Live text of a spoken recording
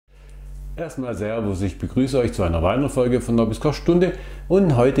Erstmal Servus, ich begrüße euch zu einer weiteren Folge von der Kochstunde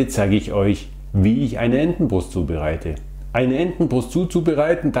und heute zeige ich euch, wie ich eine Entenbrust zubereite. Eine Entenbrust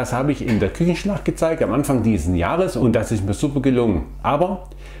zuzubereiten, das habe ich in der Küchenschlacht gezeigt am Anfang dieses Jahres und das ist mir super gelungen. Aber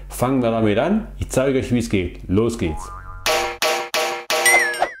fangen wir damit an, ich zeige euch, wie es geht. Los geht's!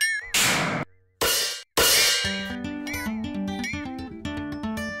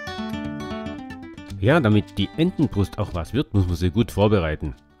 Ja, damit die Entenbrust auch was wird, muss man sie gut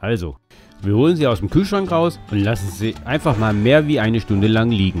vorbereiten. Also, wir holen sie aus dem Kühlschrank raus und lassen sie einfach mal mehr wie eine Stunde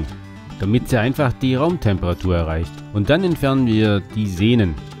lang liegen, damit sie einfach die Raumtemperatur erreicht. Und dann entfernen wir die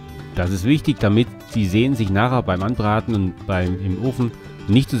Sehnen. Das ist wichtig, damit die Sehnen sich nachher beim Anbraten und im Ofen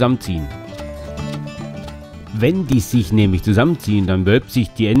nicht zusammenziehen. Wenn die sich nämlich zusammenziehen, dann wölbt sich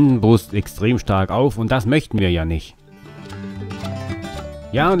die Entenbrust extrem stark auf und das möchten wir ja nicht.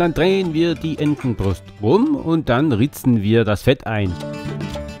 Ja, und dann drehen wir die Entenbrust rum und dann ritzen wir das Fett ein.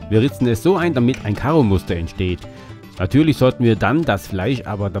 Wir ritzen es so ein, damit ein Karo-Muster entsteht. Natürlich sollten wir dann das Fleisch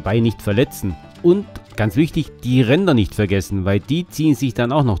aber dabei nicht verletzen. Und ganz wichtig, die Ränder nicht vergessen, weil die ziehen sich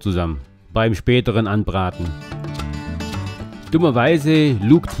dann auch noch zusammen beim späteren Anbraten. Dummerweise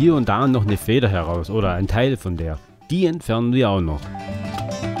lugt hier und da noch eine Feder heraus oder ein Teil von der. Die entfernen wir auch noch.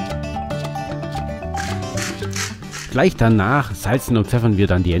 Gleich danach salzen und pfeffern wir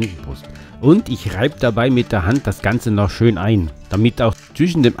dann die Entenbrust. Und ich reibe dabei mit der Hand das Ganze noch schön ein, damit auch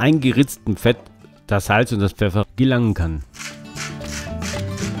zwischen dem eingeritzten Fett das Salz und das Pfeffer gelangen kann.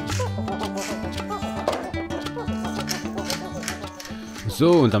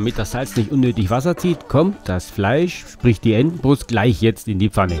 So, und damit das Salz nicht unnötig Wasser zieht, kommt das Fleisch, sprich die Entenbrust, gleich jetzt in die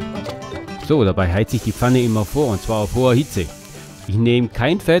Pfanne. So, dabei heizt ich die Pfanne immer vor, und zwar auf hoher Hitze. Ich nehme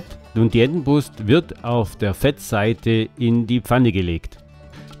kein Fett. Und die Entenbrust wird auf der Fettseite in die Pfanne gelegt.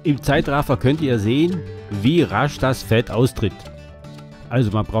 Im Zeitraffer könnt ihr sehen, wie rasch das Fett austritt.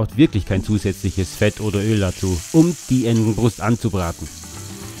 Also man braucht wirklich kein zusätzliches Fett oder Öl dazu, um die Entenbrust anzubraten.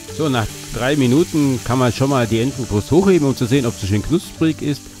 So, nach 3 Minuten kann man schon mal die Entenbrust hochheben, um zu sehen, ob sie schön knusprig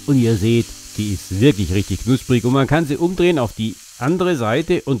ist. Und ihr seht, die ist wirklich richtig knusprig. Und man kann sie umdrehen auf die andere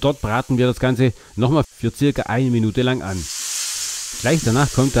Seite und dort braten wir das Ganze nochmal für circa 1 Minute lang an. Gleich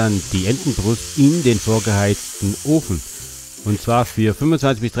danach kommt dann die Entenbrust in den vorgeheizten Ofen. Und zwar für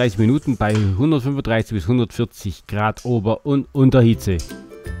 25 bis 30 Minuten bei 135 bis 140 Grad Ober- und Unterhitze.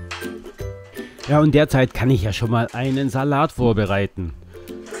 Ja, und derzeit kann ich ja schon mal einen Salat vorbereiten.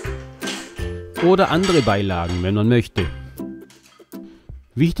 Oder andere Beilagen, wenn man möchte.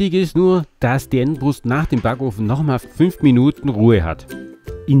 Wichtig ist nur, dass die Entenbrust nach dem Backofen nochmal 5 Minuten Ruhe hat.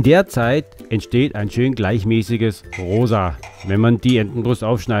 In der Zeit entsteht ein schön gleichmäßiges Rosa, wenn man die Entenbrust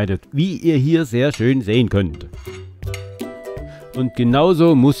aufschneidet, wie ihr hier sehr schön sehen könnt. Und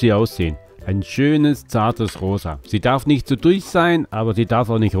genauso muss sie aussehen. Ein schönes, zartes Rosa. Sie darf nicht zu durch sein, aber sie darf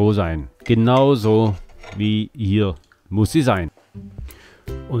auch nicht roh sein. Genauso wie hier muss sie sein.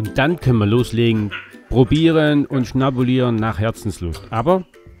 Und dann können wir loslegen, probieren und schnabulieren nach Herzenslust. Aber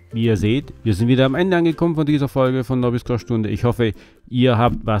wie ihr seht, wir sind wieder am Ende angekommen von dieser Folge von der Kochstunde. Ich hoffe, ihr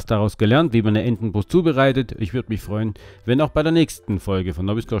habt was daraus gelernt, wie man eine Entenbrust zubereitet. Ich würde mich freuen, wenn auch bei der nächsten Folge von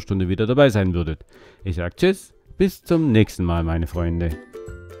der Kochstunde wieder dabei sein würdet. Ich sage Tschüss, bis zum nächsten Mal, meine Freunde.